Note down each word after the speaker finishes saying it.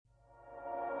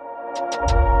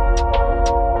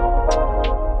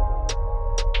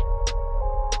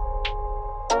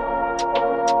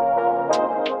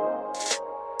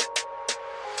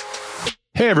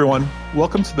Hey everyone,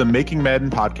 welcome to the Making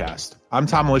Madden podcast. I'm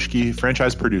Tom Lischke,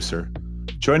 franchise producer.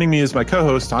 Joining me is my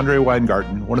co-host, Andre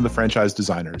Weingarten, one of the franchise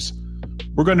designers.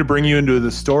 We're going to bring you into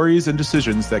the stories and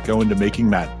decisions that go into making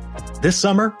Madden. This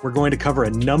summer, we're going to cover a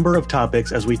number of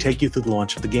topics as we take you through the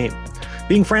launch of the game.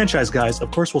 Being franchise guys, of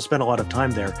course, we'll spend a lot of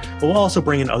time there, but we'll also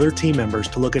bring in other team members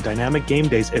to look at Dynamic Game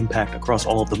Day's impact across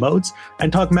all of the modes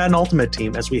and talk Madden Ultimate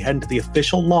Team as we head into the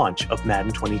official launch of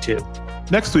Madden 22.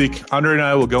 Next week, Andre and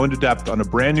I will go into depth on a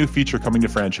brand new feature coming to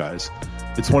franchise.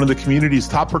 It's one of the community's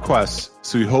top requests,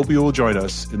 so we hope you will join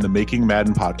us in the Making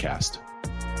Madden podcast.